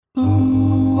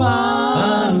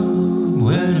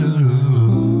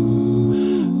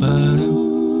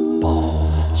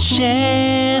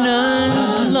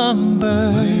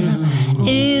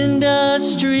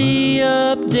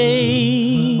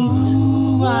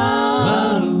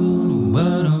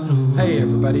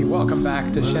Welcome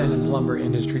back to Shannon's Lumber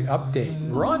Industry Update.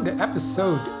 We're on to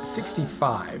episode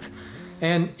 65.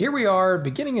 And here we are,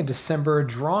 beginning in December,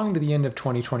 drawing to the end of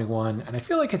 2021. And I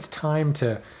feel like it's time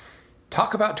to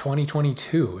talk about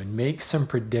 2022 and make some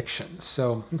predictions.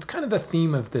 So it's kind of the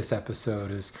theme of this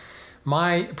episode is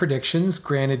my predictions,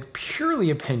 granted purely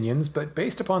opinions, but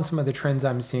based upon some of the trends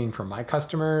I'm seeing from my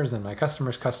customers and my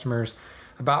customers' customers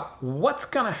about what's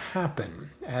going to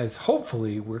happen as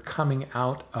hopefully we're coming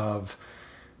out of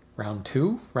round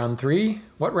 2, round 3.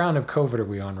 What round of COVID are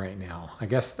we on right now? I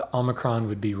guess the Omicron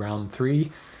would be round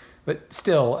 3. But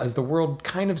still, as the world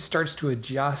kind of starts to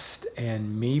adjust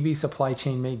and maybe supply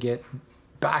chain may get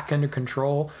back under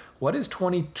control, what is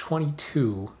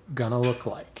 2022 gonna look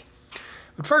like?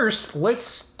 But first,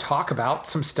 let's talk about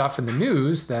some stuff in the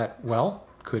news that, well,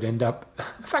 could end up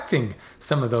affecting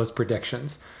some of those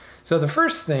predictions. So the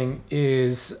first thing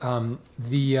is the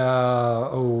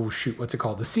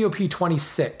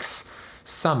COP26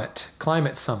 summit,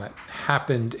 climate summit,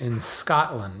 happened in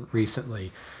Scotland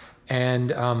recently. And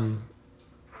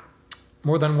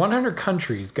more than 100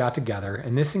 countries got together,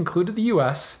 and this included the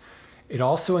US. It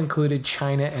also included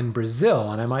China and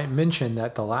Brazil. And I might mention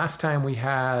that the last time we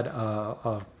had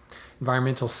a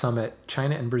environmental summit,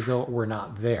 China and Brazil were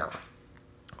not there.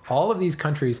 All of these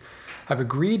countries have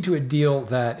agreed to a deal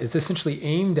that is essentially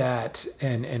aimed at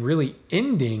and really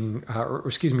reversing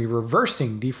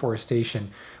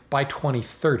deforestation by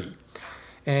 2030.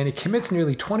 And it commits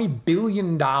nearly $20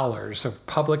 billion of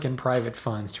public and private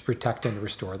funds to protect and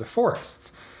restore the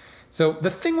forests. So the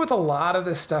thing with a lot of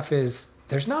this stuff is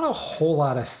there's not a whole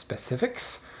lot of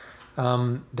specifics.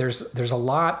 There's a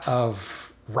lot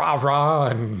of rah-rah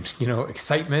and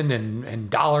excitement and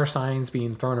dollar signs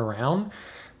being thrown around.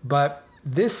 But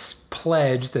this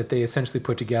pledge that they essentially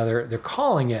put together, they're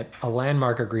calling it a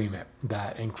landmark agreement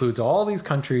that includes all these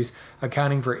countries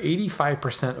accounting for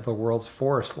 85% of the world's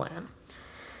forest land.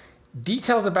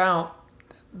 Details about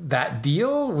that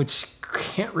deal, which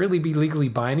can't really be legally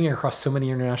binding across so many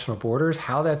international borders,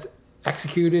 how that's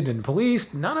executed and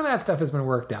policed, none of that stuff has been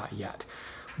worked out yet.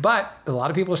 But a lot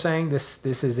of people are saying this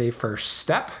is a first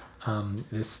step.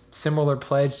 This similar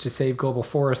pledge to save global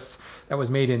forests that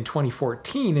was made in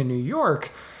 2014 in New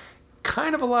York,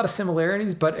 kind of a lot of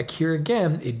similarities, but here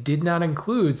again, it did not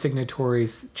include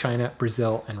signatories China,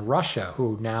 Brazil, and Russia,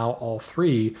 who now all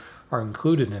three are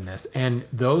included in this. And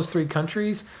those three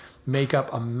countries make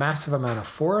up a massive amount of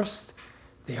forests.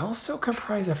 They also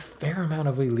comprise a fair amount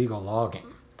of illegal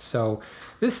logging. So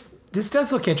this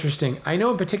does look interesting. I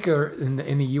know in particular in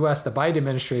the US, the Biden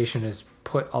administration has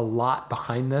put a lot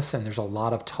behind this, and there's a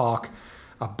lot of talk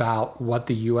about what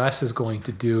the US is going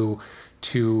to do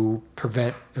to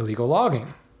prevent illegal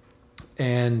logging.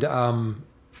 And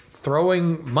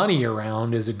throwing money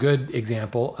around is a good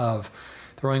example of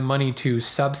throwing money to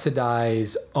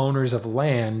subsidize owners of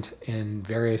land in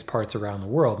various parts around the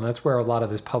world. And that's where a lot of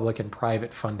this public and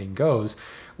private funding goes.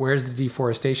 Where's the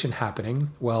deforestation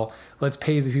happening? Well, let's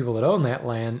pay the people that own that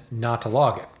land not to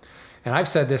log it. And I've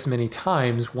said this many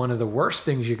times, one of the worst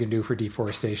things you can do for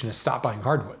deforestation is stop buying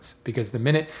hardwoods, because the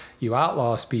minute you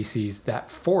outlaw a species, that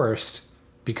forest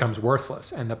becomes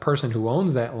worthless. And the person who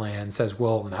owns that land says,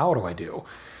 well, now what do I do?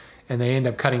 And they end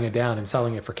up cutting it down and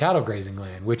selling it for cattle grazing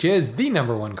land, which is the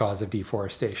number one cause of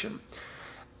deforestation.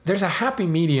 There's a happy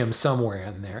medium somewhere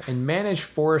in there, and managed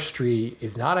forestry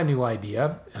is not a new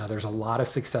idea. There's a lot of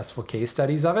successful case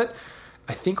studies of it.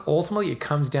 I think ultimately it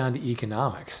comes down to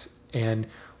economics. And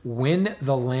when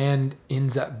the land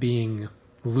ends up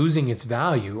losing its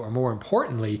value, or more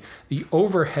importantly, the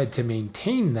overhead to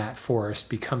maintain that forest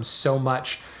becomes so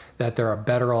much that there are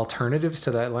better alternatives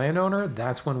to that landowner,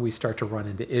 that's when we start to run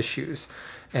into issues.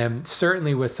 And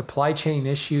certainly with supply chain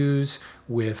issues,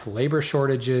 with labor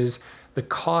shortages, the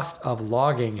cost of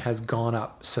logging has gone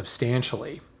up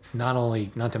substantially.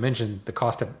 Not to mention the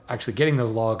cost of actually getting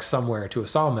those logs somewhere to a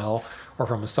sawmill, or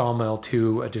from a sawmill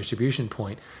to a distribution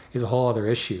point, is a whole other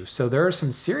issue. So there are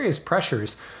some serious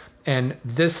pressures, and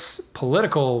this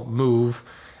political move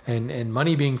and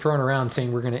money being thrown around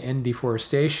saying we're going to end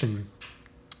deforestation,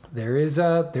 there's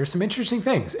some interesting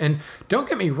things. And don't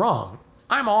get me wrong,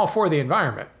 I'm all for the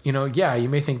environment. You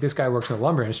may think this guy works in the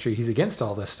lumber industry, he's against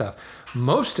all this stuff.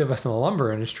 Most of us in the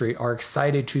lumber industry are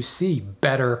excited to see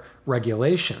better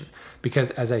regulation,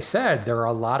 because as I said, there are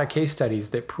a lot of case studies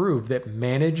that prove that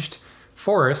managed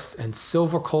forests and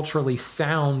silviculturally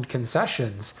sound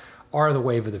concessions are the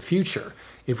wave of the future.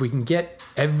 If we can get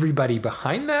everybody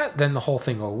behind that, then the whole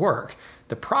thing will work.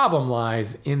 The problem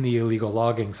lies in the illegal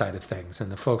logging side of things,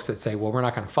 and the folks that say, well, we're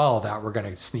not going to follow that, we're going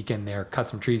to sneak in there, cut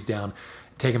some trees down,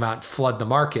 take them out and flood the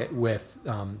market with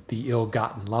the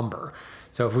ill-gotten lumber.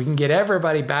 So if we can get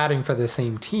everybody batting for the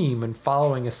same team and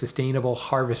following a sustainable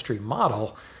harvestry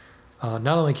model,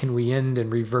 not only can we end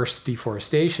and reverse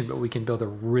deforestation, but we can build a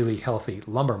really healthy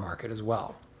lumber market as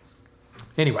well.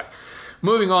 Anyway,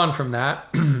 moving on from that,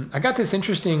 I got this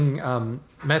interesting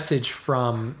message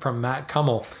from Matt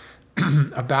Kummel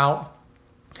about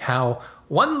how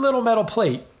one little metal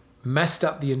plate messed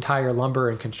up the entire lumber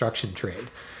and construction trade.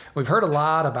 We've heard a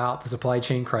lot about the supply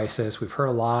chain crisis. We've heard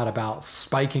a lot about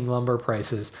spiking lumber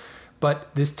prices.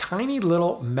 But this tiny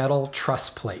little metal truss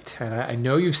plate, and I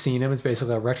know you've seen them, it's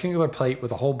basically a rectangular plate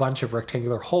with a whole bunch of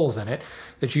rectangular holes in it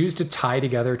that's used to tie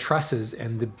together trusses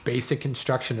and the basic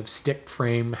construction of stick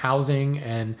frame housing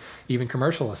and even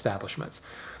commercial establishments.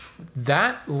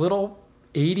 That little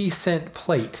 80-cent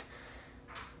plate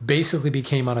basically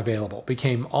became unavailable,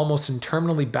 became almost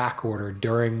interminably backordered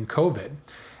during COVID.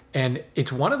 And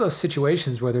it's one of those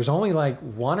situations where there's only like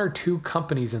one or two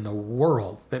companies in the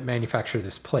world that manufacture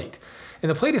this plate. And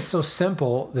the plate is so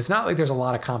simple, it's not like there's a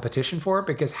lot of competition for it,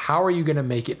 because how are you going to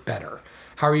make it better?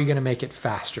 How are you going to make it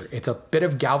faster? It's a bit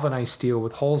of galvanized steel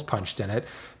with holes punched in it.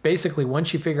 Basically,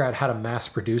 once you figure out how to mass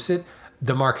produce it,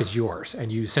 the market's yours,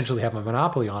 and you essentially have a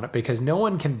monopoly on it, because no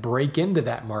one can break into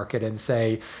that market and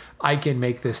say, I can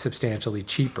make this substantially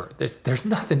cheaper. There's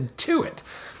nothing to it.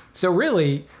 So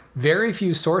really, very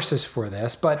few sources for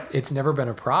this, but it's never been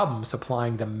a problem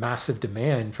supplying the massive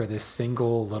demand for this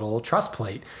single little truss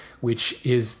plate, which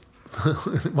is,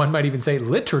 one might even say,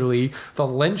 literally the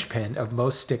linchpin of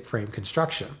most stick frame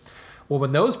construction. Well,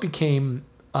 when those became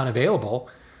unavailable,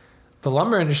 the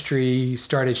lumber industry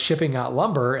started shipping out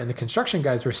lumber, and the construction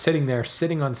guys were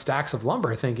sitting on stacks of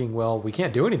lumber thinking, well, we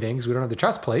can't do anything because we don't have the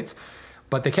truss plates.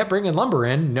 But they kept bringing lumber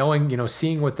in, knowing,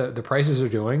 seeing what the prices are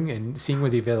doing and seeing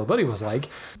what the availability was like.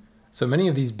 So many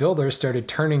of these builders started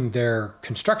turning their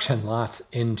construction lots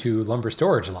into lumber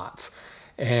storage lots.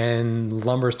 And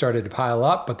lumber started to pile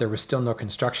up, but there was still no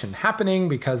construction happening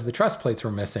because the truss plates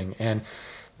were missing. And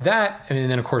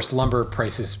then of course, lumber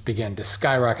prices began to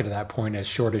skyrocket at that point as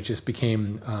shortages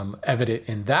became evident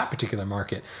in that particular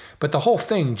market. But the whole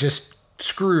thing just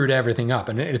screwed everything up.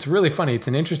 And it's really funny. It's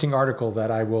an interesting article that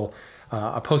I'll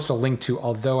post a link to,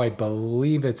 although I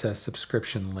believe it's a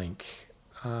subscription link.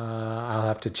 I'll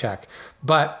have to check.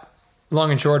 But long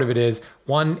and short of it is,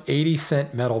 one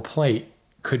 80-cent metal plate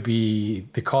could be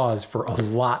the cause for a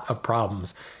lot of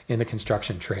problems in the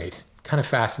construction trade. Kind of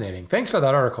fascinating. Thanks for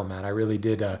that article, Matt. I really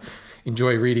did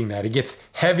enjoy reading that. It gets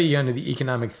heavy under the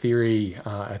economic theory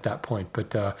at that point,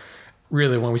 but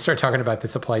really, when we start talking about the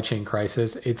supply chain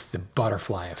crisis, it's the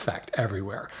butterfly effect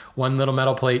everywhere. One little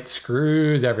metal plate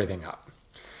screws everything up.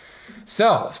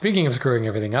 So, speaking of screwing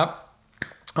everything up,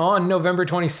 on November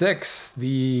 26th, the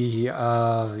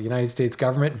United States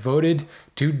government voted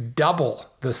to double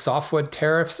the softwood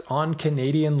tariffs on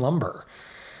Canadian lumber.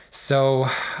 So,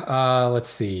 let's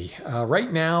see. Right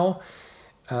now,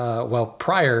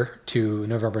 prior to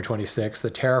November 26th, the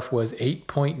tariff was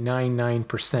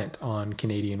 8.99% on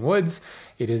Canadian woods.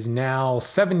 It is now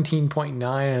 17.9%,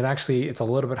 and actually it's a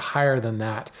little bit higher than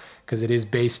that because it is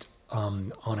based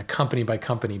on a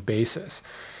company-by-company basis.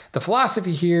 The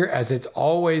philosophy here, as it's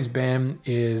always been,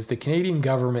 is the Canadian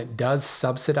government does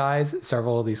subsidize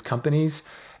several of these companies,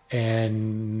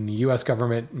 and the U.S.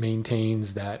 government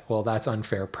maintains that, well, that's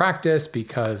unfair practice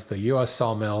because the U.S.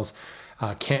 sawmills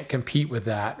can't compete with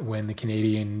that when the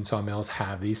Canadian sawmills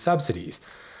have these subsidies.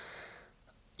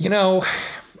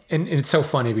 And it's so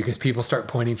funny because people start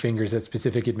pointing fingers at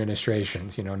specific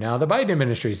administrations. Now the Biden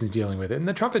administration is dealing with it, and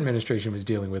the Trump administration was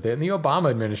dealing with it, and the Obama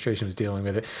administration was dealing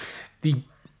with it. The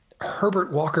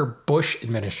Herbert Walker Bush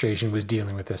administration was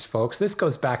dealing with this, folks. This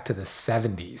goes back to the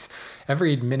 70s.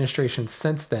 Every administration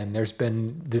since then, there's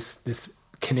been this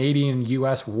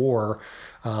Canadian-U.S. war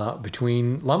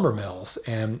between lumber mills,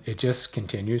 and it just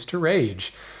continues to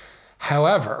rage.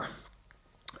 However,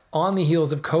 on the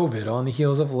heels of COVID, on the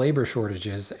heels of labor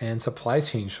shortages and supply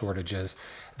chain shortages,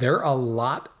 there are a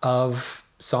lot of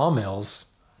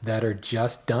sawmills that are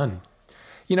just done.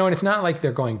 And it's not like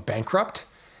they're going bankrupt.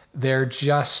 They're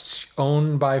just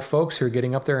owned by folks who are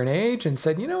getting up there in age and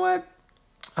said, you know what,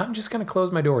 I'm just going to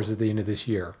close my doors at the end of this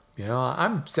year.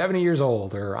 I'm 70 years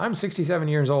old, or I'm 67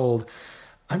 years old.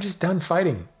 I'm just done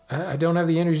fighting. I don't have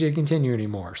the energy to continue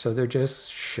anymore. So they're just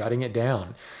shutting it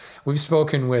down. We've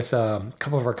spoken with a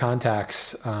couple of our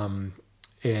contacts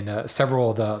in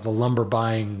several of the lumber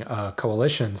buying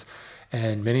coalitions,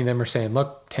 and many of them are saying,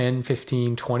 look, 10,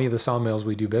 15, 20 of the sawmills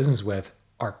we do business with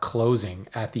are closing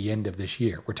at the end of this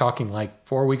year. We're talking like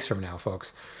 4 weeks from now,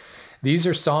 folks. These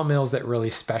are sawmills that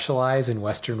really specialize in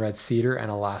Western red cedar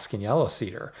and Alaskan yellow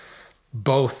cedar.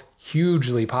 both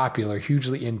hugely popular,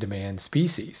 hugely in demand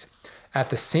species. At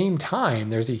the same time,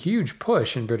 there's a huge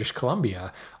push in British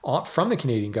Columbia from the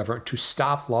Canadian government to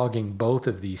stop logging both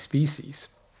of these species.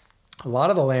 A lot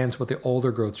of the lands with the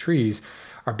older growth trees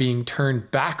are being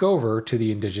turned back over to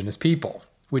the Indigenous people,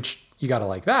 which you got to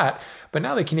like that. But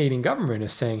now the Canadian government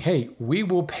is saying, hey, we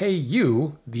will pay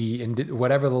you,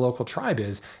 whatever the local tribe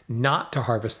is, not to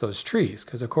harvest those trees.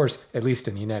 Because, of course, at least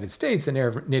in the United States,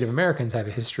 the Native Americans have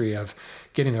a history of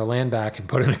getting their land back and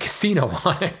putting a casino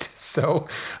on it. So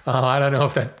I don't know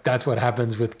if that's what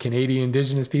happens with Canadian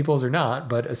Indigenous peoples or not.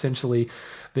 But essentially,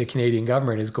 the Canadian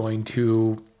government is going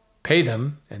to pay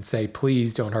them and say,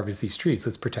 please don't harvest these trees.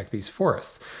 Let's protect these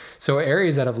forests. So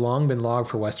areas that have long been logged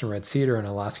for western red cedar and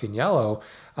Alaskan yellow,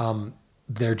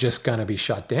 they're just going to be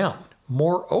shut down.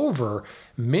 Moreover,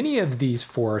 many of these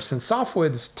forests and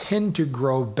softwoods tend to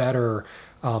grow better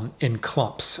in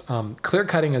clumps. Clear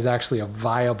cutting is actually a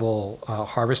viable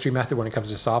harvestry method when it comes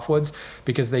to softwoods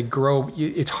because they grow.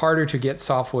 It's harder to get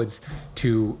softwoods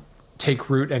to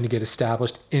take root and to get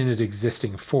established in an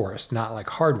existing forest, not like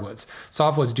hardwoods.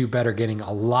 Softwoods do better getting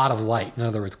a lot of light. In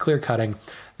other words, clear cutting,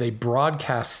 they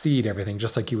broadcast seed everything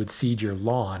just like you would seed your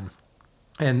lawn.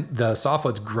 And the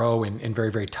softwoods grow in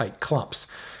very, very tight clumps.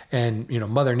 And,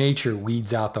 Mother Nature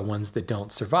weeds out the ones that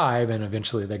don't survive, and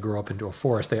eventually they grow up into a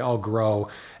forest. They all grow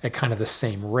at kind of the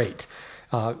same rate.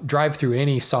 Drive through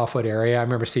any softwood area. I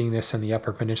remember seeing this in the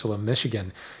Upper Peninsula of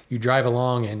Michigan. You drive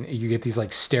along and you get these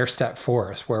like stair-step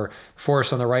forests where the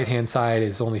forest on the right-hand side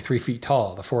is only 3 feet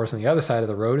tall. The forest on the other side of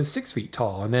the road is 6 feet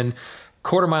tall. And then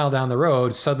quarter mile down the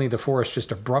road, suddenly the forest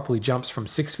just abruptly jumps from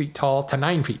 6 feet tall to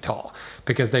 9 feet tall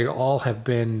because they all have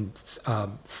been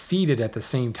seeded at the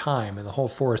same time, and the whole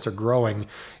forests are growing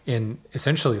in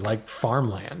essentially like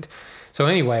farmland. So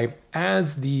anyway,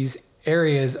 as these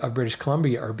areas of British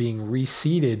Columbia are being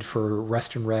reseeded for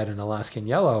western red and Alaskan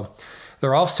yellow,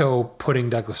 they're also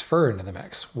putting Douglas fir into the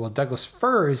mix. Well, Douglas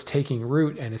fir is taking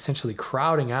root and essentially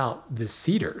crowding out the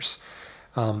cedars.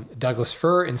 Douglas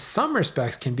fir, in some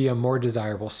respects, can be a more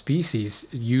desirable species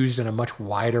used in a much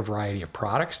wider variety of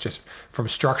products, just from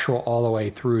structural all the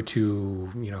way through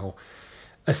to,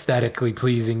 aesthetically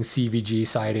pleasing CVG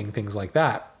siding, things like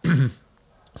that.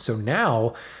 So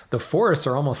now the forests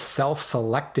are almost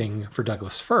self-selecting for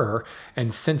Douglas fir.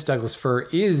 And since Douglas fir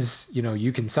is,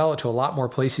 you can sell it to a lot more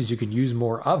places, you can use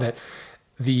more of it,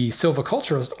 the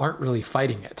silviculturists aren't really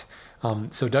fighting it.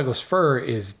 So Douglas fir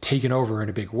is taken over in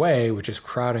a big way, which is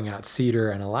crowding out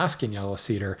cedar and Alaskan yellow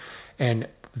cedar. And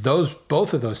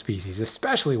both of those species,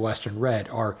 especially western red,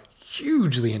 are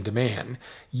hugely in demand,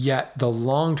 yet the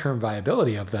long-term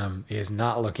viability of them is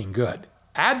not looking good.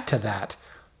 Add to that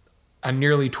a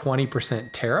nearly 20%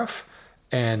 tariff,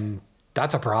 and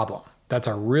that's a problem. That's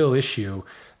a real issue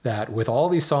that with all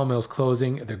these sawmills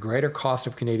closing, the greater cost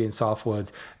of Canadian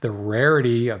softwoods, the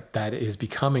rarity that is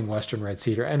becoming western red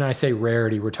cedar, and I say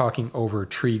rarity, we're talking over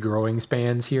tree growing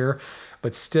spans here,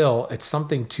 but still it's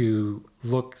something to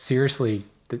look seriously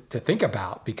to think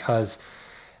about because,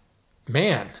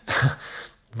 man,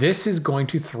 this is going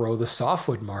to throw the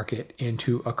softwood market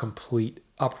into a complete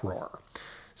uproar.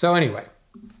 So anyway,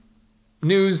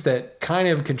 news that kind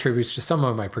of contributes to some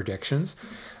of my predictions.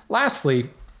 Lastly,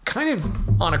 kind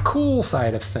of on a cool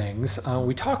side of things,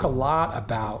 we talk a lot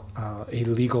about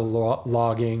illegal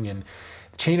logging and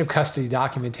chain of custody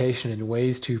documentation and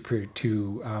ways to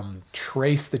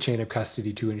trace the chain of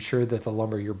custody to ensure that the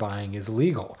lumber you're buying is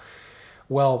legal.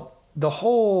 Well, the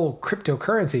whole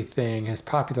cryptocurrency thing has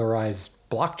popularized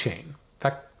blockchain. In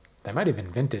fact, they might have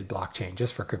invented blockchain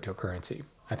just for cryptocurrency.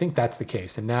 I think that's the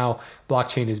case. And now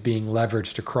blockchain is being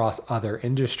leveraged across other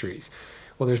industries.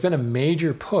 Well, there's been a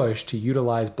major push to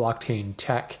utilize blockchain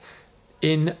tech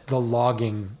in the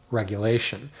logging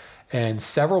regulation. And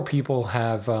several people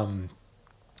have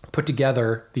put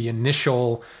together the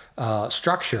initial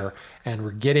structure, and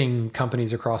we're getting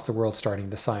companies across the world starting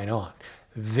to sign on.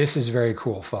 This is very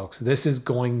cool, folks. This is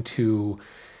going to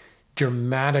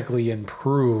dramatically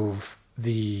improve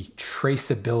the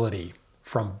traceability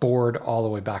from board all the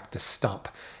way back to stump.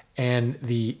 And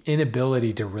the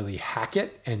inability to really hack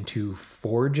it and to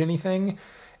forge anything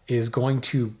is going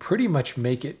to pretty much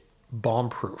make it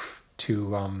bomb-proof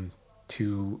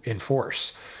to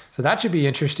enforce. So that should be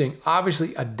interesting.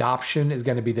 Obviously, adoption is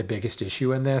going to be the biggest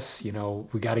issue in this.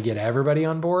 We got to get everybody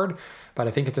on board, but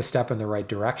I think it's a step in the right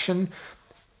direction.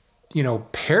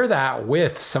 Pair that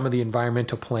with some of the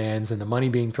environmental plans and the money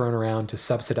being thrown around to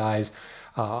subsidize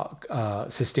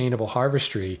sustainable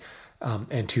harvestry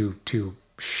and to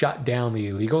shut down the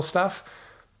illegal stuff.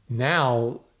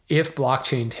 Now, if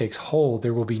blockchain takes hold,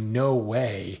 there will be no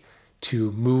way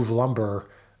to move lumber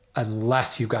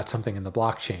unless you've got something in the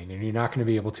blockchain, and you're not going to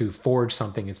be able to forge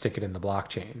something and stick it in the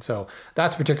blockchain. So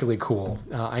that's particularly cool.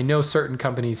 I know certain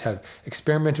companies have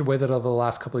experimented with it over the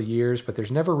last couple of years, but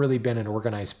there's never really been an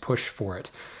organized push for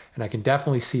it. And I can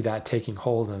definitely see that taking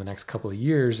hold in the next couple of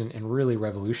years and really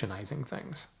revolutionizing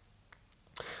things.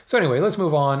 So anyway, let's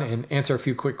move on and answer a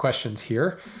few quick questions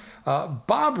here.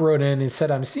 Bob wrote in and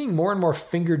said, I'm seeing more and more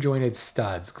finger jointed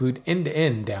studs glued end to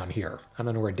end down here. I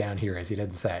don't know where down here is, he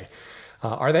didn't say.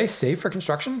 Are they safe for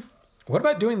construction? What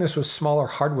about doing this with smaller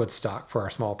hardwood stock for our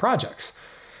small projects?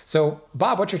 So,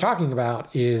 Bob, what you're talking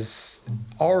about is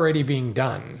already being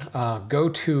done. Go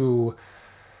to,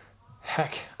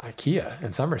 IKEA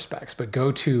in some respects, but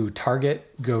go to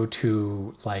Target, go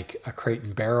to like a Crate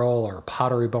and Barrel or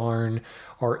Pottery Barn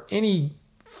or any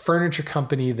furniture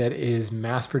company that is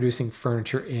mass producing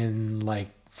furniture in like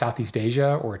Southeast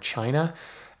Asia or China.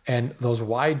 And those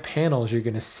wide panels you're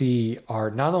going to see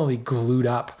are not only glued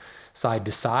up side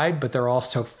to side, but they're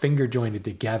also finger jointed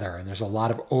together. And there's a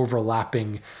lot of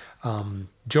overlapping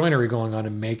joinery going on to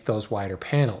make those wider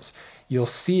panels. You'll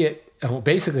see it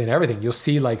basically in everything. You'll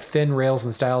see like thin rails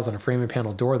and stiles on a frame and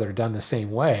panel door that are done the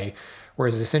same way.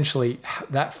 Whereas essentially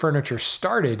that furniture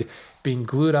started being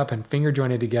glued up and finger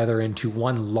jointed together into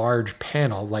one large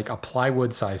panel, like a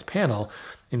plywood sized panel,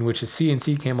 in which a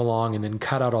CNC came along and then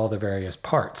cut out all the various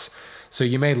parts. So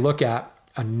you may look at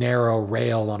a narrow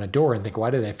rail on a door and think,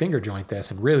 why did they finger joint this?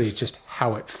 And really it's just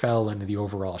how it fell into the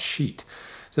overall sheet.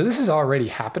 So this is already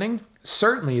happening.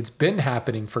 Certainly it's been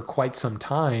happening for quite some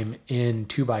time in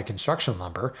 2x construction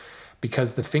lumber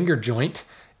because the finger joint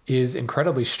is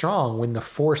incredibly strong when the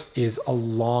force is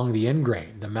along the end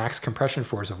grain. The max compression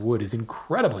force of wood is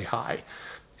incredibly high.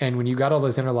 And when you got all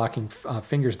those interlocking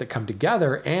fingers that come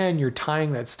together and you're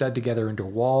tying that stud together into a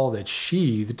wall that's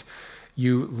sheathed,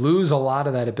 you lose a lot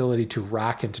of that ability to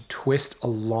rack and to twist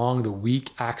along the weak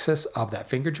axis of that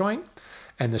finger joint.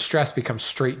 And the stress becomes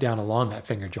straight down along that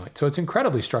finger joint. So it's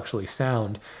incredibly structurally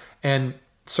sound and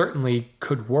certainly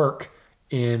could work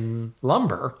in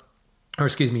lumber, or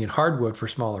in hardwood for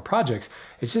smaller projects.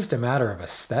 It's just a matter of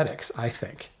aesthetics, I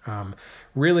think.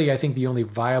 Really, I think the only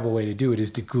viable way to do it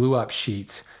is to glue up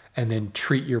sheets and then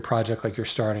treat your project like you're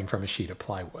starting from a sheet of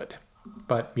plywood.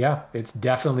 But yeah, it's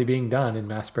definitely being done in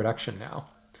mass production now.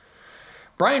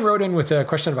 Brian wrote in with a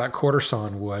question about quarter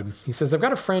sawn wood. He says, I've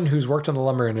got a friend who's worked in the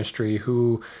lumber industry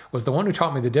who was the one who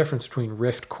taught me the difference between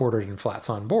rift, quartered, and flat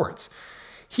sawn boards.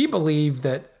 He believed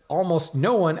that almost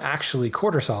no one actually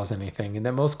quarter saws anything, and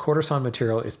that most quarter sawn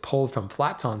material is pulled from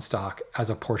flat sawn stock as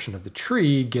a portion of the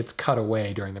tree gets cut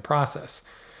away during the process.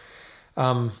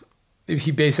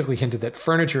 He basically hinted that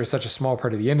furniture is such a small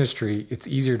part of the industry, it's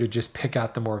easier to just pick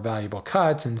out the more valuable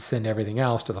cuts and send everything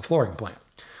else to the flooring plant.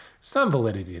 Some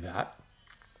validity to that.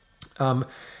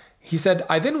 He said,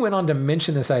 I then went on to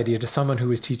mention this idea to someone who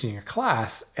was teaching a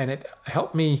class, and it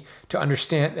helped me to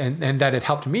understand, and that it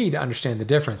helped me to understand the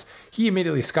difference. He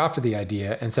immediately scoffed at the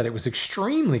idea and said it was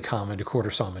extremely common to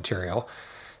quarter saw material.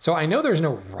 So I know there's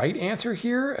no right answer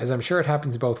here, as I'm sure it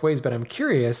happens both ways, but I'm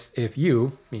curious if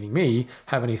you, meaning me,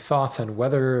 have any thoughts on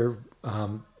whether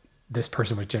this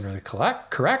person was generally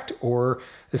correct, or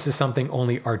this is something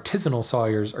only artisanal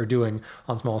sawyers are doing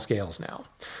on small scales now.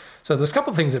 So there's a couple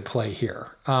of things at play here.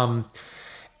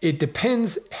 It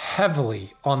depends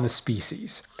heavily on the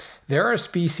species. There are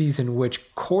species in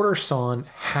which quarter sawn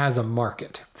has a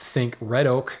market. Think red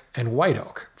oak and white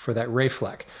oak for that ray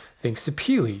fleck. Think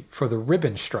sapele for the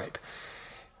ribbon stripe.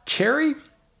 Cherry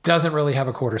doesn't really have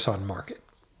a quarter sawn market.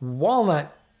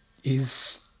 Walnut is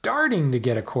starting to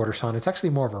get a quarter sawn. It's actually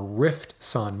more of a rift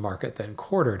sawn market than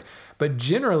quartered, but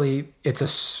generally it's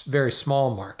a very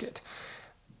small market.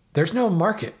 There's no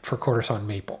market for quarter sawn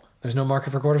maple. There's no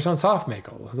market for quarter sawn soft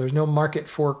maple. There's no market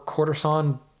for quarter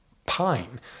sawn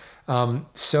pine.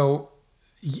 So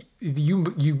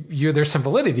there's some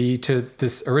validity to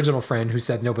this original friend who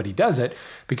said nobody does it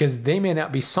because they may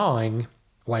not be sawing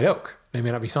white oak. They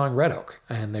may not be sawing red oak,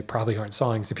 and they probably aren't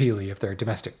sawing sapele if they're a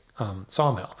domestic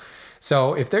sawmill.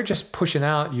 So if they're just pushing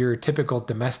out your typical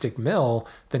domestic mill,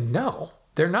 then no.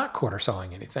 They're not quarter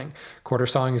sawing anything. Quarter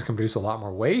sawing is going to produce a lot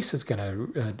more waste. It's going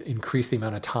to increase the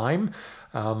amount of time.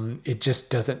 It just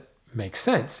doesn't make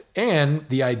sense. And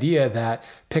the idea that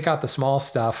pick out the small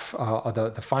stuff,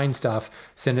 the fine stuff,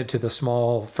 send it to the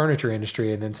small furniture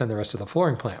industry, and then send the rest to the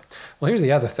flooring plant. Well, here's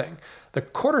the other thing. The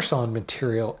quarter sawn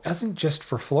material isn't just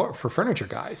for furniture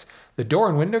guys. The door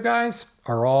and window guys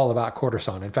are all about quarter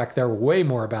sawn. In fact, they're way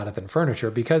more about it than furniture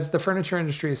because the furniture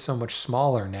industry is so much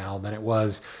smaller now than it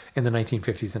was in the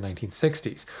 1950s and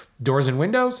 1960s. Doors and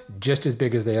windows, just as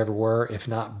big as they ever were, if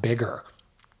not bigger.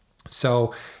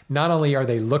 So not only are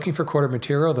they looking for quarter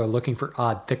material, they're looking for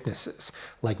odd thicknesses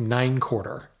like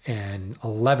 9/4 and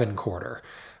 11/4.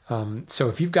 So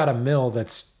if you've got a mill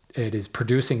it is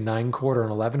producing 9/4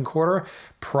 and 11/4,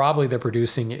 probably they're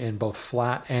producing it in both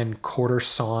flat and quarter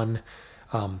sawn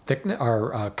thickness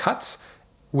or cuts,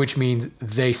 which means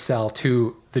they sell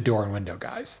to the door and window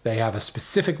guys. They have a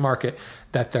specific market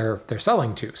that they're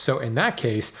selling to. So in that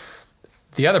case,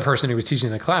 the other person who was teaching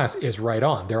the class is right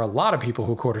on. There are a lot of people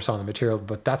who quarter saw the material,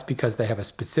 but that's because they have a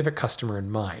specific customer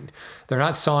in mind. They're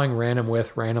not sawing random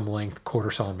width, random length, quarter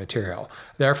sawn material.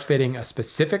 They're fitting a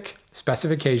specific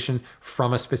specification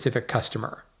from a specific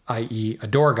customer, i.e. a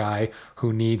door guy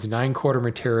who needs 9/4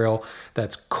 material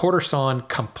that's quarter sawn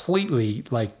completely,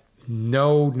 like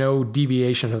no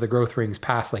deviation of the growth rings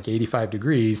past like 85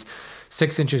 degrees,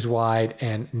 6 inches wide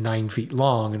and 9 feet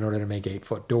long in order to make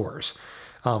 8-foot doors.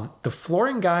 The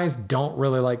flooring guys don't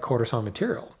really like quarter sawn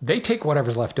material. They take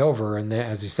whatever's left over, and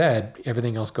as you said,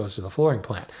 everything else goes to the flooring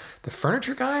plant. The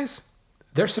furniture guys,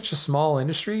 they're such a small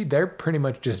industry, they're pretty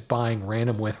much just buying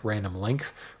random width, random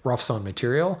length, rough sawn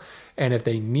material. And if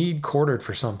they need quartered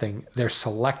for something, they're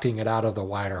selecting it out of the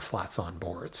wider flat sawn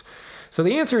boards. So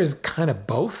the answer is kind of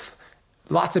both.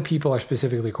 Lots of people are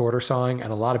specifically quarter sawing,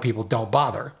 and a lot of people don't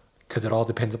bother because it all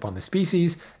depends upon the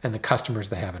species and the customers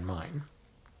they have in mind.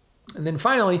 And then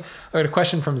finally, I got a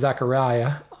question from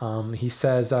Zachariah. He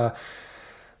says, love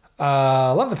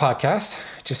the podcast.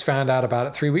 Just found out about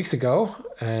it 3 weeks ago,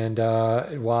 and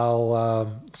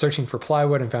while searching for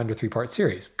plywood, and found your 3-part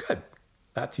series. Good.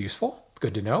 That's useful. It's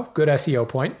good to know. Good SEO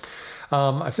point.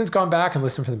 I've since gone back and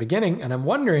listened from the beginning, and I'm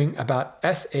wondering about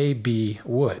SAB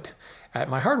wood. At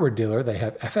my hardware dealer, they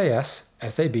have FAS,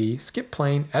 SAB, Skip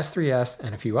Plane, S3S,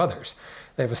 and a few others.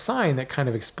 They have a sign that kind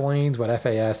of explains what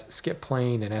FAS, Skip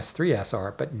Plane, and S3S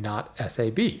are, but not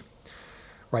SAB.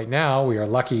 Right now, we are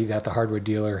lucky that the hardware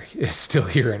dealer is still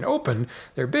here and open.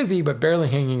 They're busy, but barely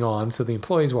hanging on, so the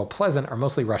employees, while pleasant, are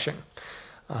mostly rushing.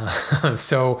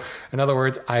 So, in other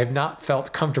words, I have not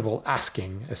felt comfortable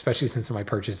asking, especially since my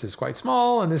purchase is quite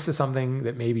small, and this is something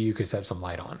that maybe you could shed some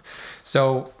light on.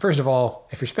 So, first of all,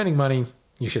 if you're spending money,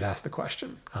 you should ask the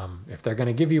question. If they're going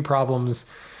to give you problems,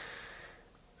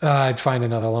 I'd find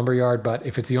another lumberyard, but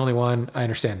if it's the only one, I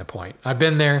understand the point. I've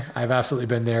been there. I've absolutely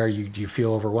been there. You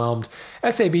feel overwhelmed.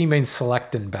 SAB means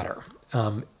select and better.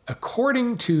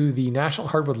 According to the National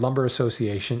Hardwood Lumber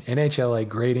Association, NHLA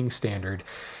grading standard,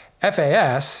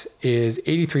 FAS is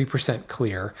 83%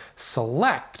 clear.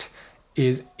 FAS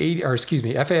is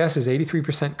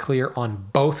 83% clear on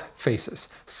both faces.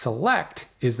 Select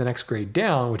is the next grade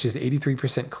down, which is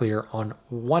 83% clear on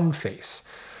one face.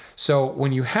 So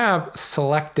when you have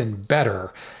select and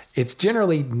better, it's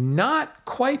generally not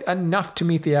quite enough to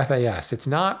meet the FAS. It's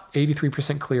not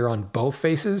 83% clear on both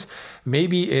faces.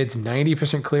 Maybe it's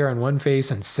 90% clear on one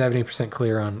face and 70%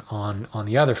 clear on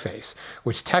the other face,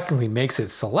 which technically makes it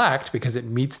select because it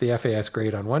meets the FAS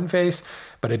grade on one face,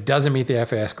 but it doesn't meet the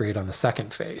FAS grade on the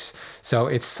second face. So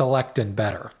it's select and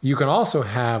better. You can also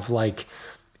have like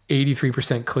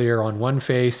 83% clear on one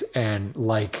face and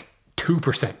like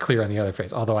 2% clear on the other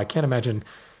face, although I can't imagine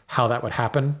how that would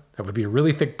happen. That would be a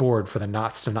really thick board for the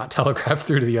knots to not telegraph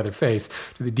through to the other face,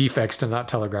 to the defects to not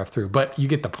telegraph through. But you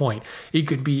get the point. It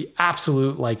could be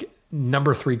absolute like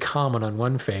number 3 common on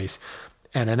one face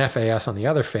and an FAS on the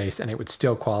other face, and it would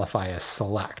still qualify as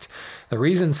select. The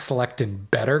reason select and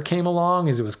better came along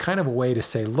is it was kind of a way to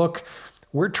say, look,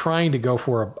 we're trying to go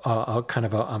for a kind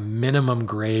of a minimum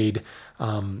grade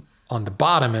on the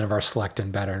bottom end of our select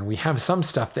and better. And we have some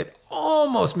stuff that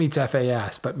almost meets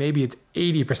FAS, but maybe it's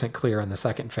 80% clear on the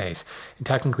second face. And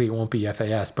technically it won't be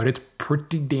FAS, but it's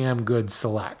pretty damn good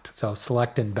select. So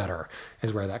select and better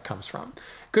is where that comes from.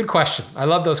 Good question. I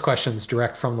love those questions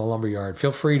direct from the lumberyard.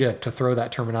 Feel free to throw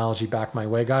that terminology back my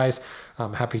way, guys.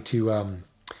 I'm happy to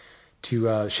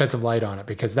shed some light on it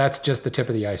because that's just the tip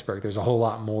of the iceberg. There's a whole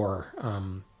lot more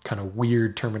kind of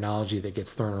weird terminology that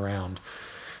gets thrown around.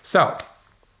 So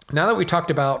now that we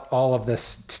talked about all of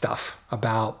this stuff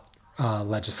about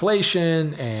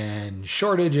legislation and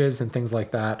shortages and things like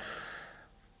that,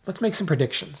 let's make some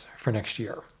predictions for next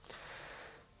year.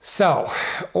 So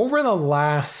over the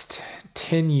last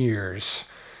 10 years,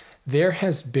 there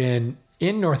has been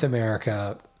in North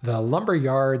America, the lumber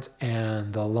yards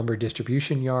and the lumber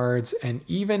distribution yards, and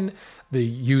even the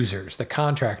users, the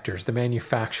contractors, the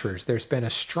manufacturers, there's been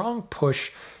a strong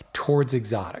push towards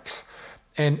exotics.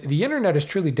 And the internet has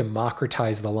truly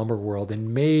democratized the lumber world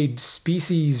and made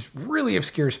species, really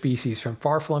obscure species from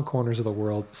far-flung corners of the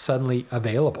world suddenly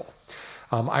available.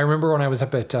 I remember when I was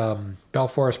up at Bell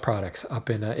Forest Products up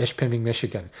in Ishpeming,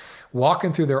 Michigan,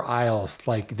 walking through their aisles,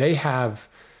 like they have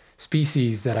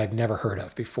species that I've never heard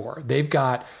of before. They've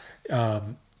got,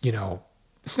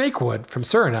 snakewood from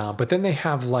Suriname, but then they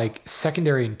have like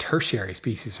secondary and tertiary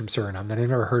species from Suriname that I've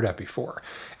never heard of before.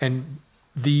 And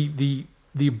the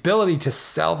ability to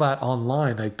sell that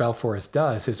online like Bell Forest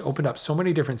does has opened up so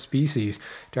many different species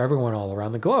to everyone all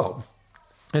around the globe.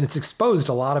 And it's exposed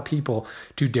a lot of people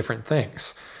to different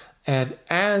things. And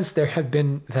as there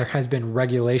has been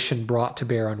regulation brought to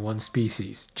bear on one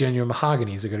species, genuine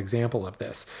mahogany is a good example of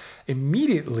this.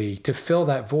 Immediately to fill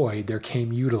that void, there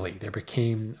came Eudaly, there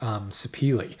became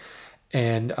Sapele,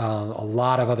 and a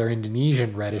lot of other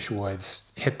Indonesian reddish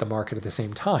woods hit the market at the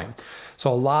same time.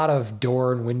 So a lot of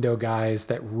door and window guys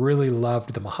that really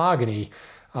loved the mahogany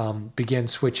began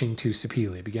switching to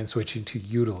Sapele, began switching to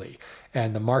Eudaly,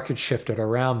 and the market shifted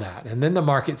around that. And then the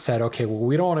market said, okay, well,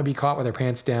 we don't want to be caught with our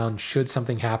pants down should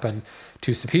something happen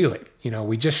to Sapele.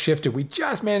 We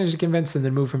just managed to convince them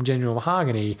to move from genuine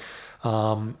mahogany.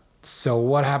 So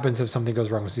what happens if something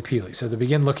goes wrong with Sapele? So they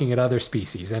begin looking at other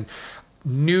species, and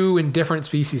new and different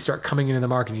species start coming into the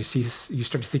market. You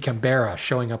start to see Canberra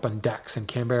showing up on decks, and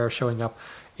Canberra showing up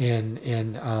in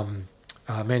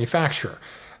manufacture.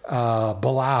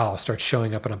 Balau starts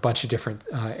showing up in a bunch of different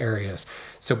areas.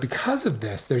 So because of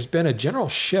this, there's been a general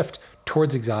shift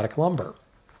towards exotic lumber.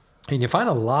 And you find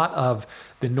a lot of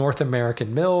the North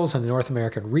American mills and the North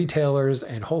American retailers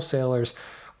and wholesalers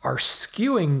are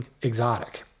skewing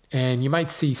exotic. And you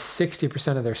might see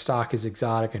 60% of their stock is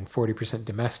exotic and 40%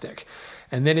 domestic.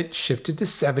 And then it shifted to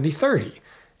 70-30.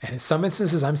 And in some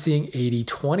instances, I'm seeing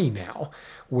 80-20 now,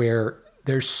 where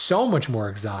there's so much more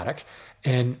exotic.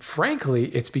 And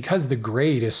frankly, it's because the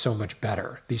grade is so much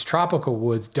better. These tropical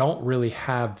woods don't really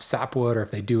have sapwood, or if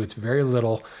they do, it's very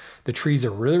little. The trees are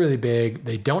really, really big.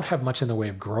 They don't have much in the way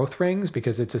of growth rings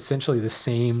because it's essentially the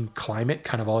same climate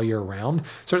kind of all year round.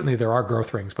 Certainly there are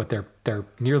growth rings, but they're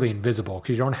nearly invisible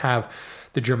because you don't have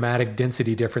the dramatic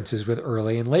density differences with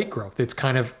early and late growth. It's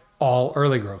kind of all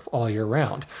early growth all year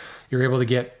round. You're able to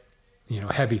get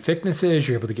heavy thicknesses,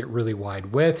 you're able to get really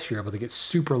wide widths, you're able to get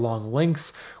super long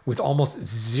lengths with almost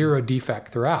zero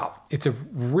defect throughout. It's a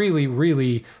really,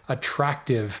 really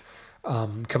attractive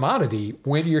commodity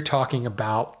when you're talking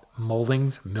about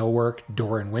moldings, millwork,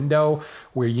 door and window,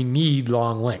 where you need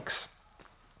long lengths.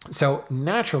 So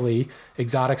naturally,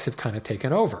 exotics have kind of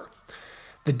taken over.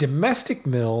 The domestic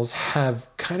mills have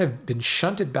kind of been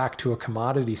shunted back to a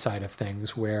commodity side of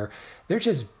things where they're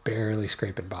just barely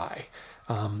scraping by.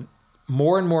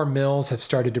 More and more mills have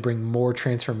started to bring more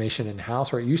transformation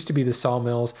in-house, where it used to be the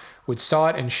sawmills would saw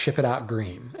it and ship it out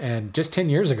green. And just 10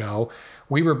 years ago,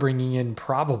 we were bringing in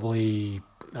probably,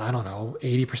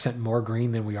 80% more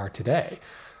green than we are today.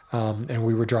 And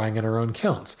we were drying in our own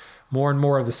kilns. More and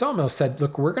more of the sawmills said,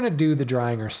 look, we're going to do the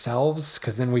drying ourselves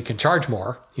because then we can charge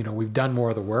more. We've done more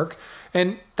of the work.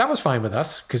 And that was fine with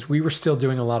us because we were still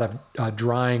doing a lot of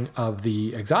drying of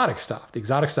the exotic stuff. The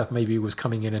exotic stuff maybe was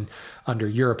coming in under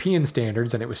European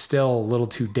standards, and it was still a little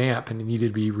too damp and it needed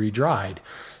to be re-dried.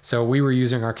 So we were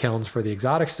using our kilns for the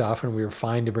exotic stuff, and we were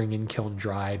fine to bring in kiln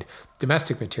dried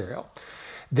domestic material.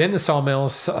 Then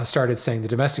the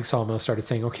domestic sawmills started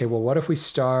saying, okay, well, what if we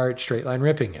start straight line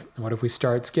ripping it? What if we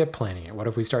start skip planing it? What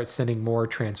if we start sending more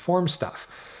transformed stuff?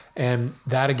 And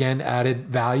that again added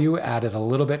value, added a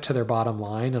little bit to their bottom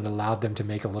line, and allowed them to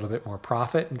make a little bit more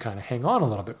profit and kind of hang on a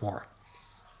little bit more.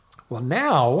 Well,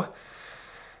 now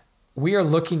we are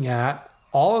looking at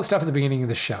all the stuff at the beginning of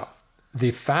the show.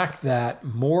 The fact that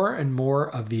more and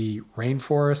more of the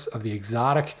rainforests, of the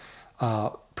exotic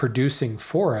producing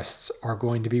forests are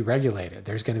going to be regulated.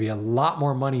 There's going to be a lot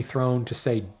more money thrown to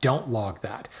say, don't log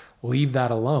that, leave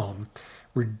that alone,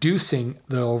 reducing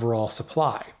the overall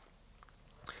supply,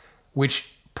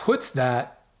 which puts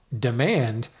that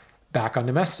demand back on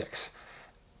domestics.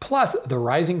 Plus the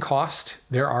rising cost.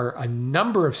 There are a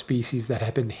number of species that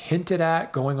have been hinted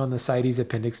at going on the CITES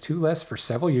Appendix 2 list for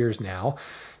several years now.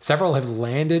 Several have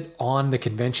landed on the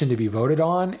convention to be voted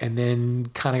on and then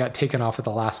kind of got taken off at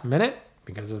the last minute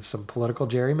because of some political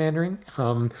gerrymandering.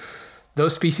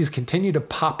 Those species continue to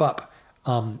pop up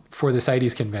for the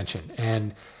CITES convention,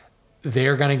 and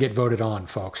they're going to get voted on,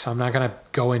 folks. I'm not going to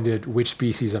go into which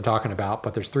species I'm talking about,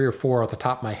 but there's 3 or 4 off the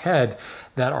top of my head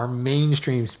that are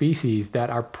mainstream species that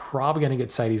are probably going to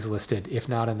get CITES listed, if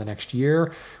not in the next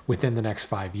year, within the next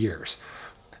 5 years.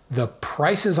 The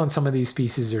prices on some of these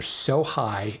species are so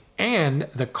high, and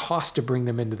the cost to bring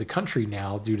them into the country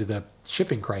now due to the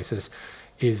shipping crisis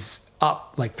is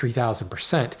up like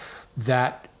 3,000%,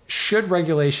 that should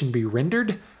regulation be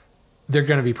rendered, they're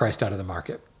going to be priced out of the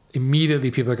market.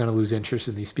 Immediately, people are going to lose interest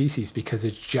in these species because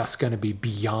it's just going to be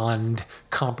beyond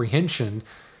comprehension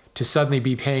to suddenly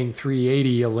be paying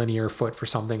 $380 a linear foot for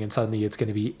something and suddenly it's going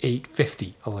to be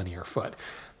 $850 a linear foot.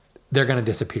 They're going to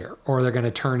disappear, or they're going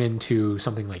to turn into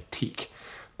something like teak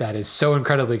that is so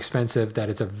incredibly expensive that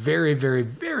it's a very, very,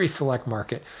 very select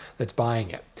market that's buying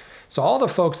it. So all the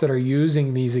folks that are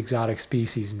using these exotic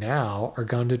species now are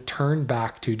going to turn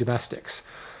back to domestics.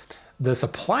 The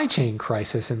supply chain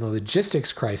crisis and the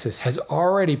logistics crisis has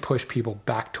already pushed people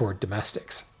back toward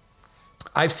domestics.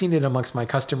 I've seen it amongst my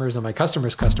customers and my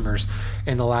customers' customers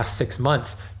in the last 6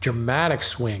 months, dramatic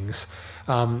swings.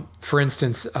 For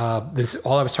instance, this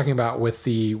all I was talking about with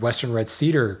the Western red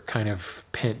cedar kind of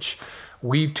pinch,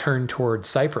 we've turned towards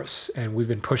cypress, and we've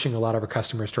been pushing a lot of our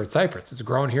customers towards cypress. It's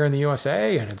grown here in the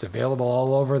USA and it's available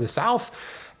all over the South.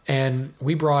 And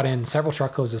we brought in several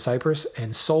truckloads of cypress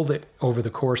and sold it over the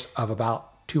course of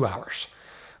about 2 hours.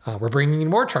 We're bringing in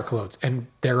more truckloads and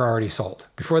they're already sold.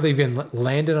 Before they've even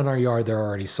landed on our yard, they're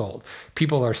already sold.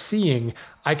 People are seeing,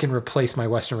 I can replace my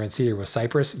Western red cedar with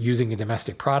cypress using a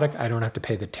domestic product. I don't have to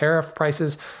pay the tariff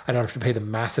prices. I don't have to pay the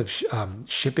massive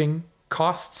shipping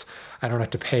costs. I don't have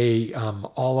to pay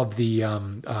all of the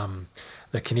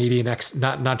Canadian,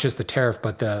 not just the tariff,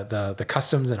 but the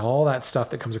customs and all that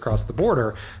stuff that comes across the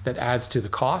border that adds to the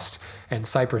cost. And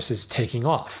cypress is taking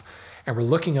off. And we're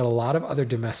looking at a lot of other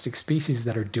domestic species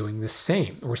that are doing the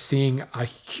same. We're seeing a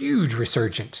huge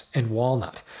resurgence in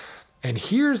walnut. And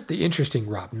here's the interesting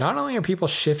rub. Not only are people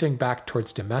shifting back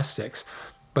towards domestics,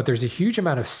 but there's a huge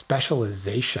amount of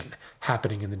specialization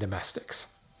happening in the domestics.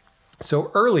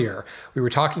 So earlier, we were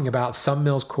talking about some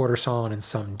mills quarter sawn and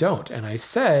some don't. And I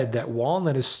said that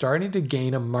walnut is starting to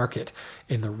gain a market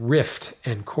in the rift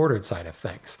and quartered side of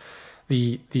things.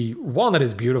 The walnut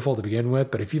is beautiful to begin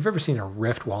with, but if you've ever seen a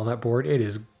rift walnut board, it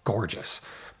is gorgeous.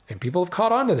 And people have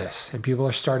caught on to this, and people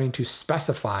are starting to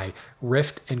specify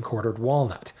rift and quartered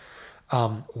walnut.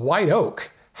 White oak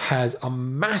has a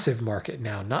massive market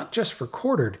now, not just for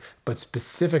quartered, but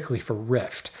specifically for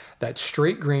rift. That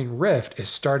straight grain rift is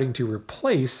starting to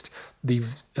replace the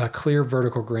clear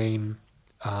vertical grain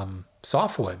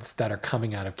softwoods that are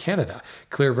coming out of Canada.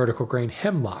 Clear vertical grain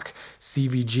hemlock,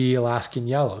 CVG Alaskan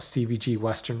yellow, CVG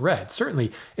Western red.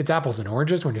 Certainly it's apples and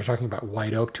oranges when you're talking about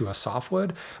white oak to a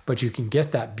softwood, but you can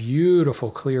get that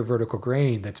beautiful clear vertical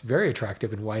grain that's very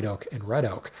attractive in white oak and red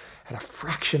oak at a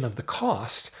fraction of the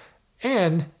cost,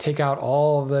 and take out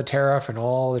all the tariff and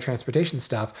all the transportation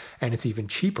stuff, and it's even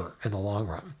cheaper in the long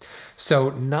run.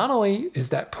 So not only is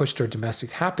that push toward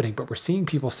domestics happening, but we're seeing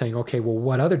people saying, okay, well,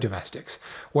 what other domestics?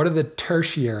 What are the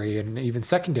tertiary and even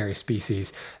secondary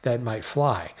species that might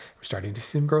fly? We're starting to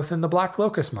see some growth in the black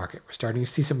locust market. We're starting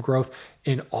to see some growth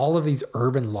in all of these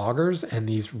urban loggers and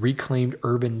these reclaimed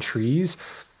urban trees.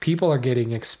 People are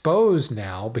getting exposed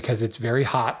now because it's very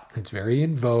hot, it's very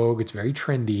in vogue, it's very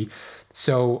trendy.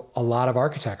 So a lot of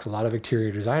architects, a lot of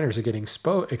interior designers are getting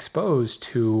exposed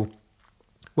to,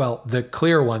 well, the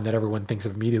clear one that everyone thinks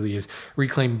of immediately is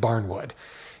reclaimed barnwood.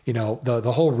 You know,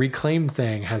 the whole reclaimed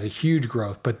thing has a huge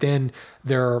growth, but then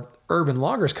there are urban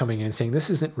loggers coming in and saying this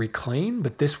isn't reclaimed,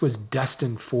 but this was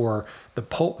destined for the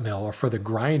pulp mill or for the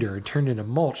grinder and turned into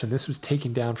mulch, and this was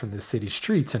taken down from the city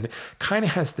streets, and it kind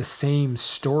of has the same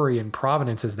story and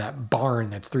provenance as that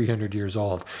barn that's 300 years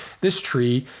old. This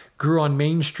tree grew on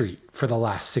Main Street for the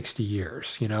last 60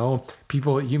 years. You know,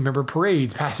 people, you remember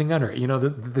parades passing under it. You know,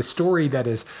 the story that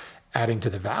is adding to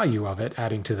the value of it,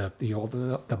 adding to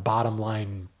the bottom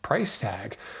line price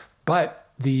tag, but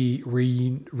the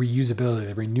reusability,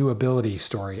 the renewability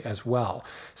story as well.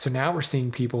 So now we're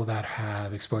seeing people that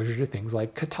have exposure to things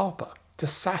like catalpa, to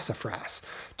sassafras,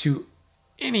 to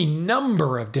any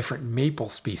number of different maple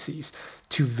species,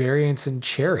 to variants in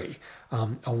cherry,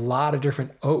 a lot of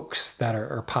different oaks that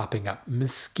are popping up,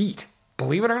 mesquite.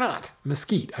 Believe it or not,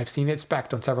 mesquite. I've seen it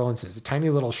specced on several instances. A tiny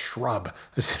little shrub,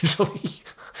 essentially.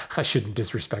 I shouldn't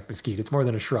disrespect mesquite. It's more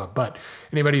than a shrub, but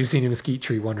anybody who's seen a mesquite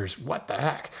tree wonders, what the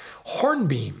heck?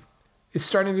 Hornbeam is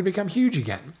starting to become huge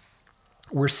again.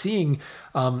 We're seeing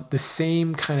the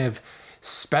same kind of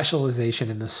specialization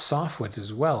in the softwoods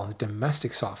as well, in the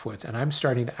domestic softwoods. And I'm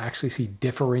starting to actually see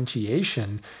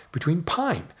differentiation between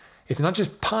pine. It's not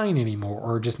just pine anymore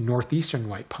or just northeastern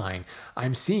white pine.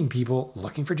 I'm seeing people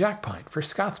looking for jack pine, for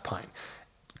Scots pine.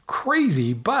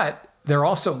 Crazy, but they're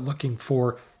also looking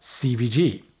for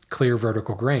CVG, clear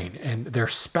vertical grain, and they're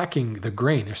speccing the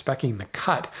grain, they're speccing the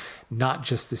cut, not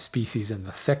just the species and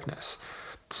the thickness.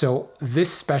 So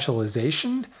this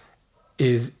specialization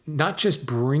is not just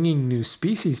bringing new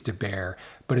species to bear,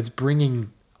 but it's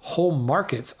bringing whole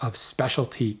markets of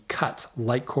specialty cuts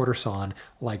like quarter sawn,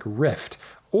 like rift,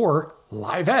 or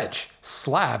live edge.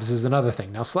 Slabs is another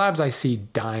thing. Now slabs I see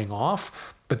dying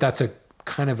off, but that's a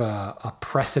kind of a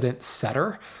precedent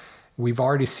setter. We've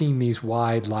already seen these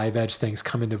wide live edge things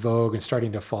come into vogue and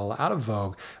starting to fall out of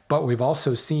vogue, but we've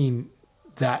also seen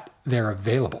that they're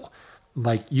available.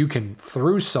 Like you can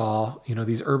through saw,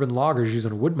 these urban loggers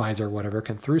using a Wood-Mizer or whatever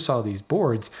can through saw these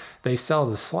boards. They sell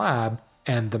the slab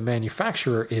and the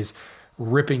manufacturer is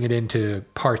ripping it into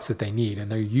parts that they need.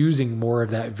 And they're using more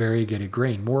of that variegated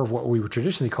grain, more of what we would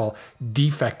traditionally call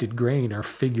defected grain or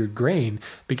figured grain,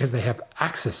 because they have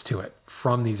access to it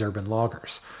from these urban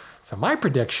loggers. So my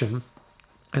prediction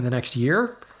in the next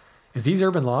year is these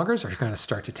urban loggers are going to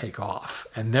start to take off,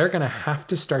 and they're going to have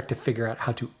to start to figure out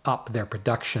how to up their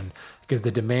production because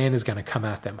the demand is going to come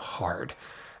at them hard.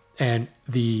 And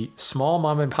the small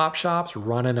mom and pop shops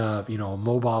running a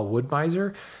mobile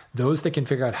Wood-Mizer, those that can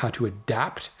figure out how to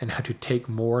adapt and how to take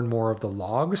more and more of the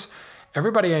logs.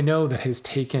 Everybody I know that has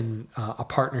taken a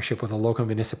partnership with a local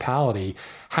municipality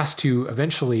has to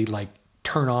eventually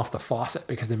turn off the faucet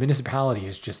because the municipality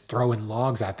is just throwing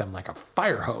logs at them like a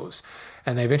fire hose.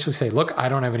 And they eventually say, look, I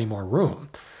don't have any more room.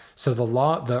 So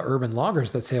the urban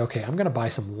loggers that say, okay, I'm going to buy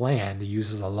some land to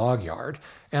use as a log yard,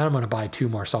 and I'm going to buy 2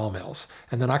 more sawmills.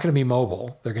 And they're not going to be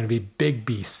mobile. They're going to be big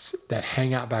beasts that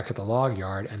hang out back at the log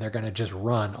yard, and they're going to just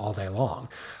run all day long.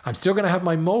 I'm still going to have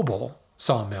my mobile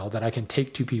sawmill that I can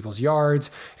take to people's yards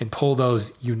and pull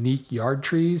those unique yard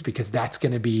trees, because that's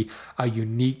going to be a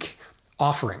unique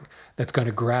offering that's going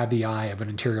to grab the eye of an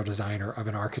interior designer, of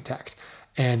an architect.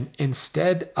 And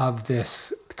instead of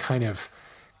this kind of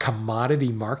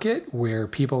commodity market where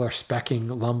people are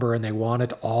speccing lumber and they want it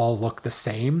to all look the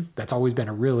same, that's always been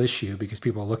a real issue because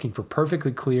people are looking for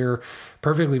perfectly clear,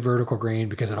 perfectly vertical grain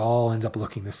because it all ends up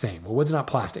looking the same. Well, wood's not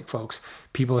plastic, folks.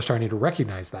 People are starting to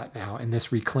recognize that now. And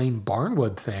this reclaimed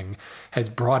barnwood thing has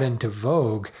brought into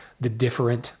vogue the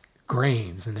different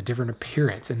grains and the different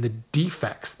appearance and the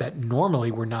defects that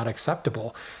normally were not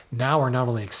acceptable now are not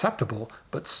only acceptable,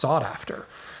 but sought after.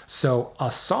 So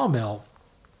a sawmill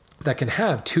that can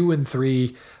have 2 and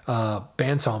 3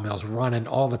 bandsaw mills running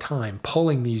all the time,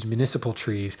 pulling these municipal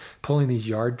trees, pulling these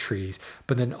yard trees,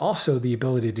 but then also the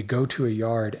ability to go to a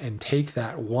yard and take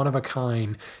that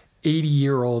one-of-a-kind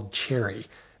 80-year-old cherry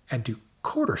and to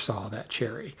quarter saw that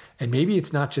cherry. And maybe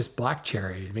it's not just black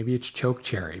cherry, maybe it's choke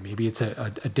cherry, maybe it's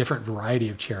a different variety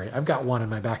of cherry. I've got one in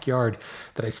my backyard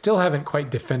that I still haven't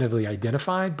quite definitively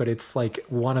identified, but it's like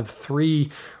one of 3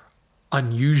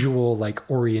 unusual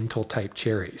oriental type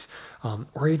cherries,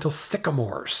 oriental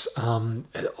sycamores.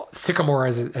 Sycamore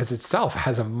as itself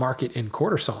has a market in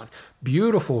quarter sawn,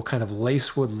 beautiful kind of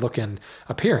lacewood looking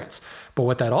appearance. But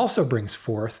what that also brings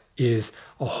forth is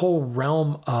a whole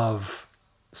realm of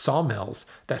sawmills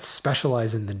that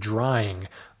specialize in the drying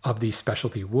of these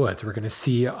specialty woods. We're going to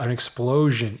see an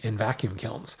explosion in vacuum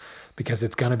kilns because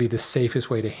it's going to be the safest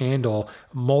way to handle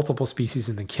multiple species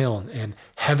in the kiln and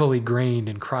heavily grained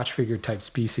and crotch figured type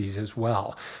species as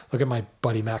well. Look at my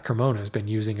buddy Matt Cremona has been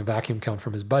using a vacuum kiln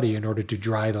from his buddy in order to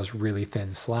dry those really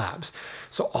thin slabs.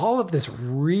 So all of this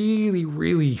really,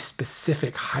 really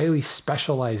specific, highly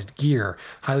specialized gear,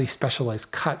 highly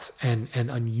specialized cuts and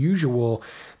unusual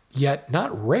yet not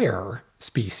rare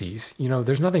species.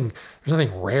 There's nothing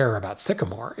rare about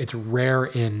sycamore. It's rare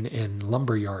in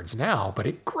lumber yards now, but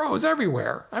it grows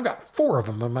everywhere. I've got 4 of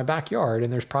them in my backyard,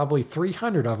 and there's probably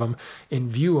 300 of them in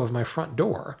view of my front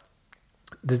door.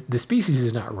 The species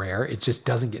is not rare. It just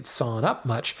doesn't get sawn up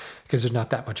much because there's not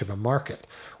that much of a market.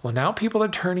 Well, now people are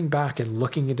turning back and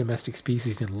looking at domestic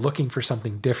species and looking for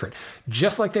something different,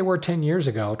 just like they were 10 years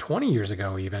ago, 20 years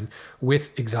ago even,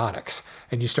 with exotics.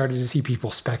 And you started to see people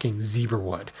speccing zebra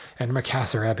wood and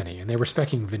Macassar ebony, and they were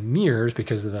speccing veneers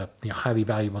because of the highly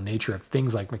valuable nature of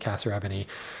things like Macassar ebony.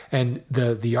 And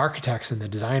the architects and the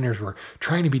designers were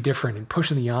trying to be different and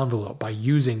pushing the envelope by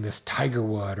using this tiger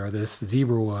wood or this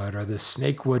zebra wood or this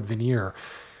snake wood veneer.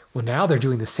 Well, now they're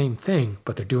doing the same thing,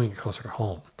 but they're doing it closer to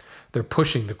home. They're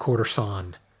pushing the quarter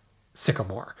sawn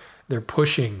sycamore. They're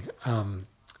pushing.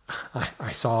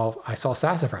 I saw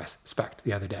sassafras specced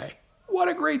the other day. What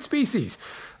a great species!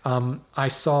 I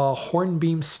saw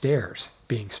hornbeam stairs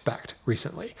being specced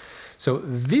recently. So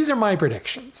these are my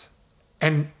predictions,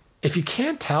 and if you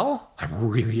can't tell, I'm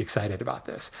really excited about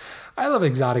this. I love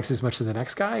exotics as much as the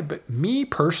next guy, but me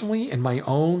personally, in my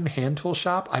own hand tool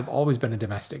shop, I've always been a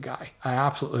domestic guy. I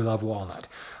absolutely love walnut.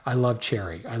 I love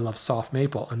cherry. I love soft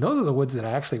maple. And those are the woods that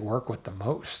I actually work with the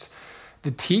most.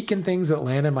 The teak and things that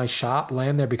land in my shop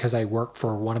land there because I work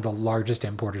for one of the largest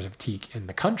importers of teak in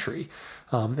the country.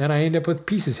 And I end up with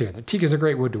pieces here. The teak is a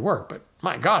great wood to work, but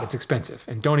my God, it's expensive.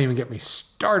 And don't even get me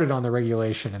started on the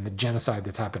regulation and the genocide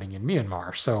that's happening in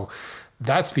Myanmar. So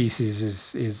that species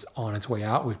is on its way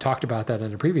out. We've talked about that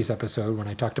in a previous episode when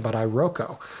I talked about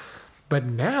Iroko. But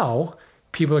now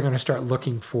people are going to start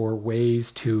looking for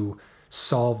ways to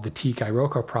solve the teak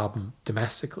iroko problem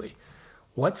domestically.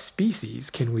 What species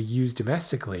can we use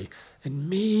domestically and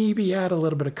maybe add a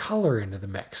little bit of color into the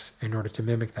mix in order to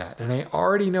mimic that? And I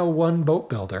already know one boat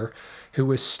builder who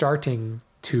is starting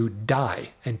to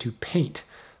dye and to paint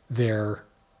their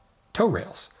tow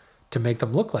rails to make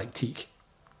them look like teak.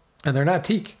 And they're not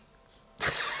teak.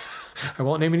 I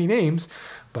won't name any names,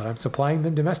 but I'm supplying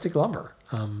them domestic lumber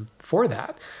for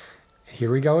that.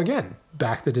 Here we go again,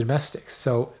 back to domestics.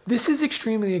 So this is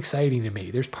extremely exciting to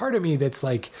me. There's part of me that's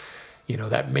like,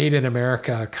 that made in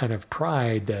America kind of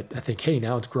pride that I think, hey,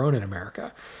 now it's grown in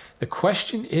America. The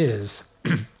question is,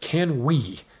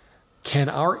 can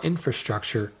our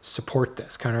infrastructure support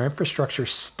this? Can our infrastructure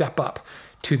step up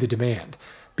to the demand?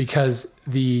 Because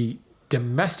the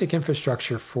domestic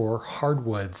infrastructure for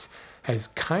hardwoods has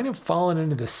kind of fallen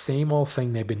into the same old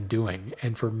thing they've been doing.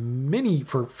 And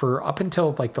for up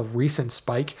until like the recent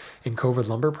spike in COVID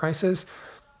lumber prices,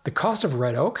 the cost of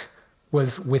red oak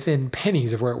was within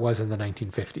pennies of where it was in the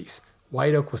 1950s.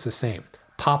 White oak was the same.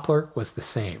 Poplar was the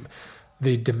same.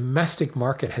 The domestic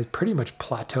market has pretty much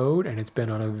plateaued, and it's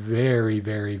been on a very,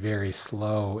 very, very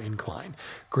slow incline.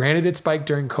 Granted, it spiked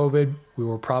during COVID. We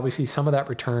will probably see some of that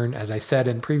return. As I said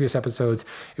in previous episodes,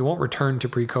 it won't return to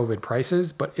pre-COVID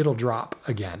prices, but it'll drop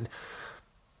again.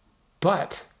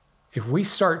 But if we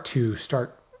start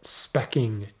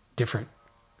speccing different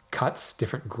cuts,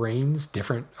 different grains,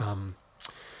 different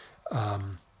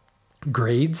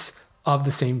grades of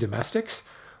the same domestics,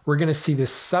 we're going to see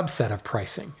this subset of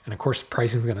pricing. And of course,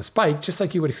 pricing is going to spike just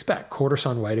like you would expect. Quarter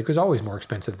sawn white oak is always more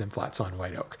expensive than flat sawn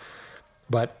white oak.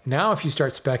 But now if you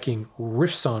start speccing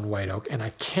rift sawn white oak, and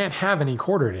I can't have any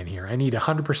quartered in here, I need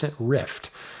 100% rift.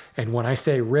 And when I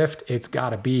say rift, it's got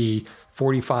to be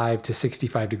 45 to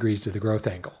 65 degrees to the growth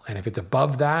angle. And if it's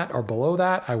above that or below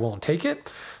that, I won't take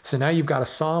it. So now you've got a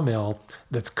sawmill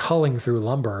that's culling through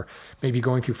lumber, maybe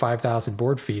going through 5,000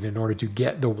 board feet in order to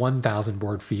get the 1,000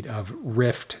 board feet of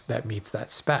rift that meets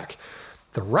that spec.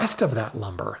 The rest of that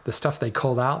lumber, the stuff they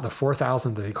culled out, the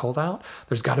 4,000 that they culled out,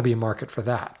 there's got to be a market for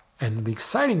that. And the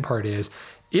exciting part is,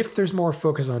 if there's more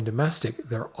focus on domestic,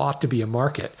 there ought to be a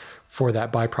market for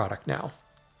that byproduct now.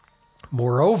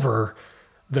 Moreover,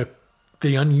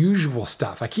 the unusual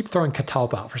stuff, I keep throwing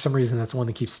catalpa out. For some reason, that's one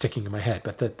that keeps sticking in my head.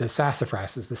 But the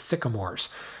sassafrasses, the sycamores,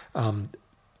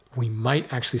 we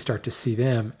might actually start to see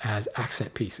them as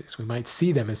accent pieces. We might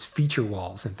see them as feature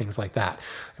walls and things like that.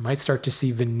 We might start to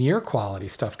see veneer quality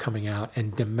stuff coming out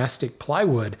and domestic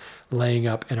plywood laying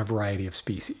up in a variety of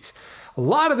species. A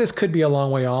lot of this could be a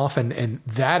long way off, and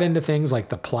that into things like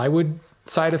the plywood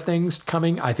side of things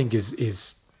coming, I think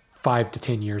is 5 to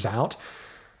 10 years out.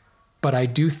 But I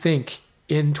do think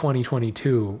in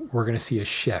 2022, we're going to see a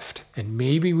shift, and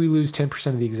maybe we lose 10%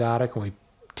 of the exotic and we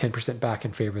 10% back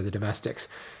in favor of the domestics.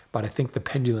 But I think the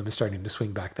pendulum is starting to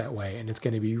swing back that way, and it's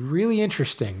going to be really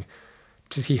interesting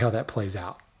to see how that plays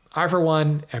out. I, for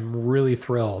one, am really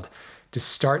thrilled to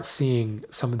start seeing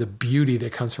some of the beauty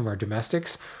that comes from our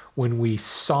domestics when we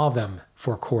saw them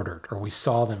for quartered, or we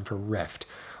saw them for rift,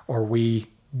 or we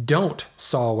don't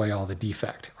saw away all the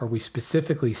defect, or we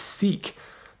specifically seek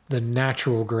the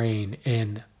natural grain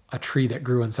in a tree that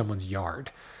grew in someone's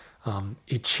yard.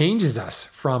 It changes us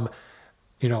from,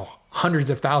 hundreds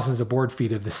of thousands of board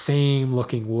feet of the same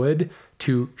looking wood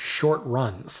to short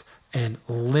runs and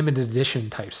limited edition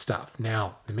type stuff.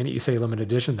 Now, the minute you say limited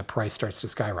edition, the price starts to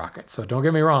skyrocket. So don't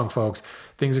get me wrong, folks,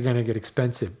 things are going to get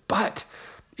expensive. But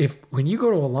when you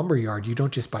go to a lumber yard, you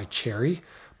don't just buy cherry,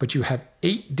 but you have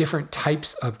 8 different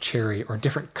types of cherry or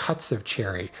different cuts of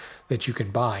cherry that you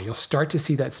can buy. You'll start to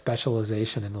see that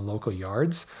specialization in the local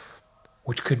yards,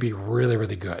 which could be really,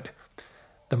 really good.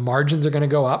 The margins are going to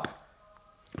go up,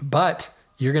 but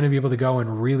you're going to be able to go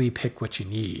and really pick what you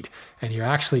need. And you're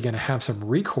actually going to have some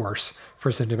recourse for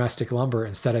some domestic lumber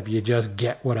instead of you just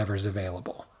get whatever's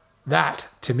available. That,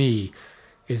 to me,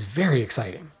 is very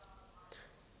exciting.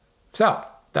 So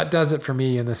that does it for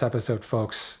me in this episode,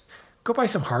 folks. Go buy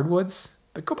some hardwoods,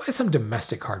 but go buy some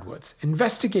domestic hardwoods.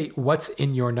 Investigate what's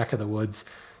in your neck of the woods.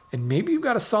 And maybe you've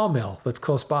got a sawmill that's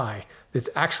close by that's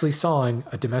actually sawing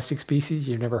a domestic species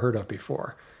you've never heard of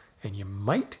before. And you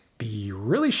might be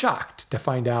really shocked to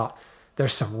find out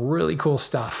there's some really cool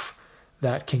stuff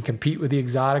that can compete with the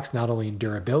exotics, not only in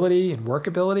durability and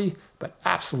workability, but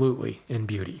absolutely in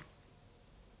beauty.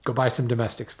 Go buy some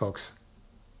domestics, folks.